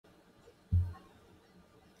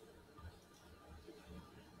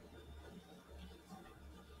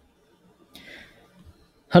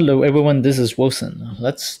Hello everyone, this is Wilson.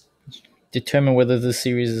 Let's determine whether this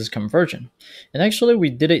series is convergent. And actually we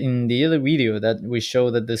did it in the other video that we show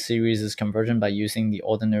that this series is convergent by using the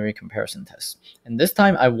ordinary comparison test. And this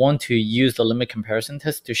time I want to use the limit comparison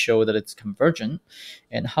test to show that it's convergent.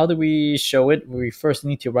 And how do we show it? We first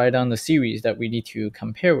need to write down the series that we need to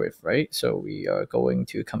compare with, right? So we are going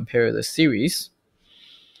to compare the series.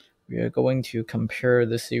 We are going to compare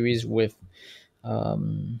the series with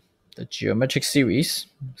the geometric series.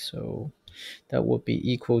 So that would be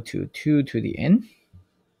equal to 2 to the n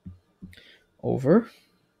over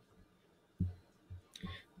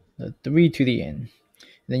the 3 to the n.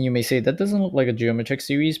 Then you may say that doesn't look like a geometric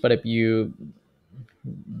series, but if you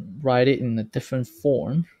write it in a different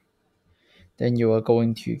form, then you are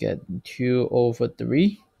going to get 2 over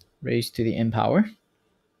 3 raised to the n power.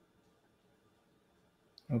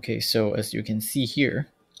 Okay, so as you can see here,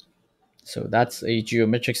 so that's a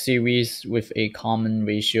geometric series with a common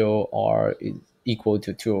ratio r is equal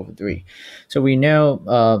to 2 over 3. So we know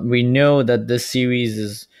that this series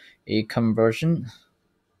is a convergent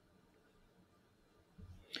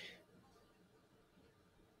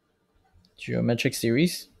geometric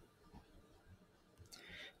series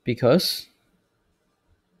because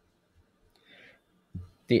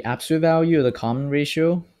the absolute value of the common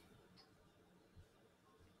ratio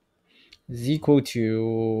is equal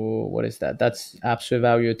to, what is that? That's absolute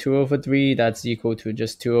value of 2 over 3. That's equal to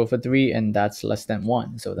just 2 over 3, and that's less than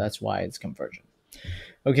 1. So that's why it's convergent.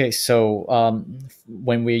 Okay, so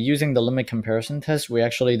when we're using the limit comparison test, we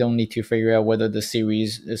actually don't need to figure out whether the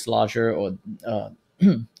series is larger or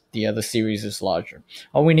the other series is larger.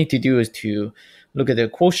 All we need to do is to look at the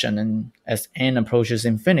quotient, and as n approaches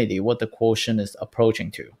infinity, what the quotient is approaching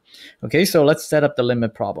to. Okay, so let's set up the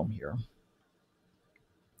limit problem here.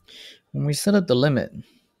 When we set up the limit,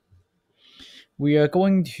 we are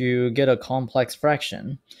going to get a complex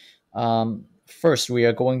fraction. First, we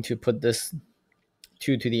are going to put this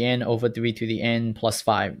 2 to the n over 3 to the n plus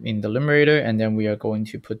 5 in the numerator, and then we are going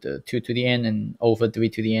to put the 2 to the n and over 3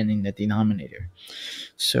 to the n in the denominator.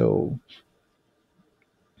 So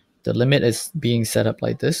the limit is being set up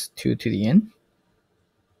like this: 2 to the n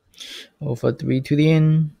over 3 to the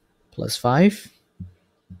n plus 5,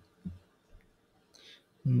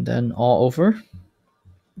 and then all over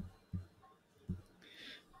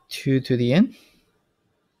 2 to the n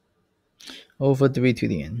over 3 to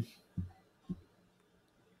the n.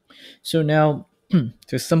 So now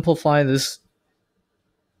to simplify this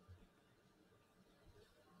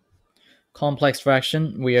complex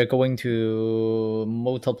fraction, we are going to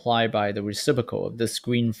multiply by the reciprocal of this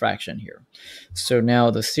green fraction here. So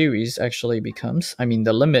now the series actually becomes,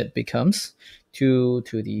 the limit becomes 2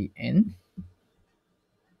 to the n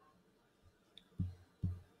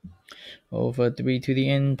over 3 to the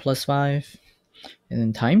n plus 5, and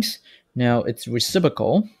then times. Now it's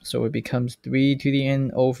reciprocal, so it becomes 3 to the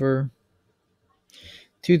n over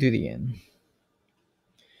 2 to the n.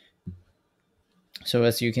 So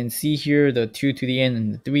as you can see here, the 2 to the n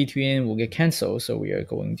and the 3 to the n will get cancelled, so we are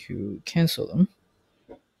going to cancel them.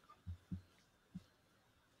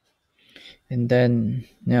 And then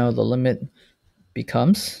now the limit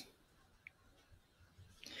becomes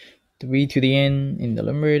 3 to the n in the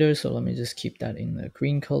numerator, so let me just keep that in the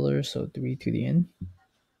green color, so 3 to the n.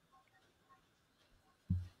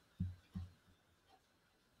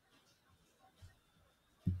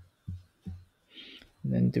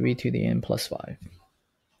 And then 3 to the n plus 5.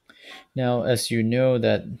 Now, as you know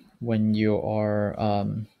that when you are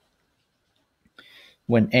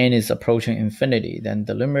when n is approaching infinity, then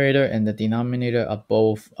the numerator and the denominator are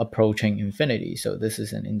both approaching infinity. So this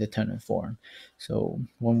is an indeterminate form. So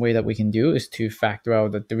one way that we can do is to factor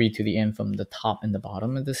out the 3 to the n from the top and the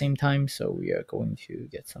bottom at the same time. So we are going to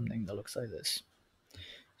get something that looks like this.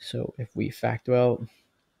 So if we factor out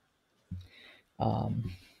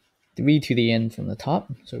 3 to the n from the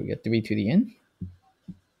top, so we get 3 to the n.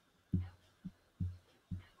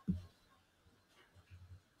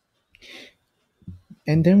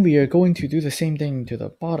 And then we are going to do the same thing to the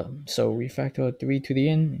bottom. So we factor out 3 to the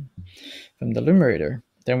n from the numerator.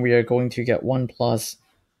 Then we are going to get 1 plus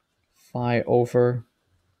phi over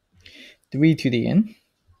 3 to the n.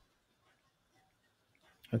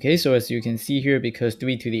 Okay, so as you can see here, because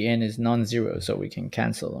 3 to the n is non-zero, so we can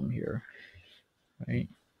cancel them here, right?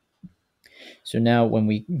 So now when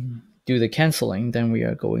we do the canceling, then we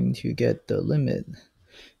are going to get the limit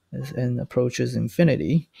as n approaches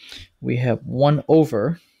infinity. We have 1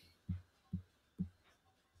 over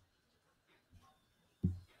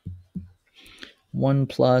 1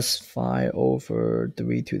 plus phi over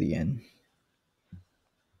 3 to the n.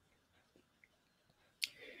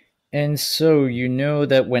 And so you know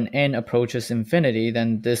that when n approaches infinity,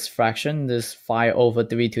 then this fraction, this phi over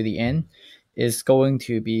 3 to the n, is going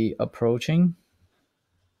to be approaching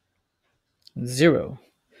 0.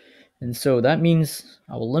 And so that means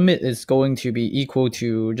our limit is going to be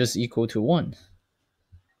just equal to 1.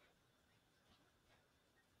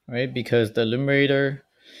 Right? Because the numerator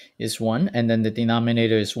is 1 and then the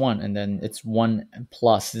denominator is 1 and then it's 1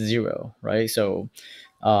 plus 0, right? So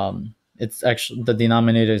it's actually the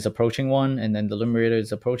denominator is approaching 1 and then the numerator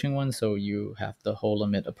is approaching 1, so you have the whole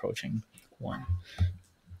limit approaching 1.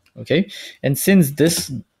 Okay, and since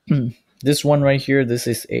this this one right here, this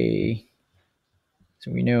is a,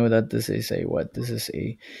 so we know that this is a what? This is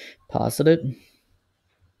a positive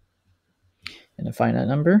and a finite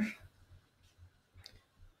number.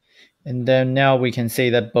 And then now we can say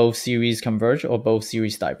that both series converge or both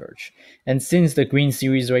series diverge. And since the green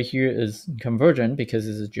series right here is convergent because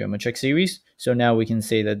it's a geometric series, so now we can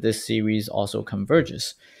say that this series also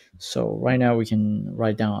converges. So right now we can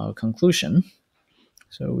write down our conclusion.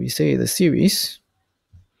 So we say the series,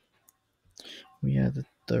 we have the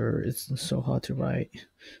third, it's so hard to write.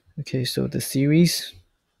 Okay, so the series,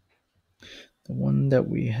 the one that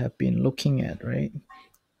we have been looking at, right?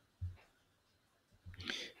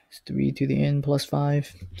 It's 3 to the n plus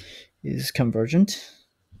 5 is convergent.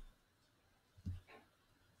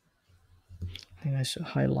 I think I should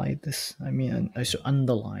highlight this. I should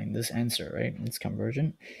underline this answer, right? It's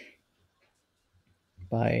convergent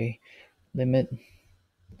by limit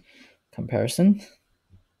comparison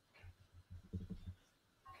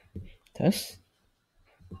test.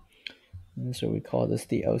 And so we call this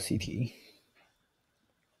the LCT.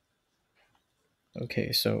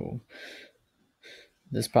 Okay, so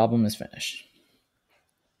this problem is finished.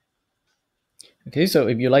 Okay, so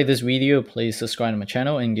if you like this video, please subscribe to my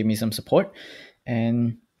channel and give me some support.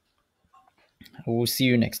 And I will see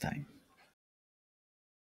you next time.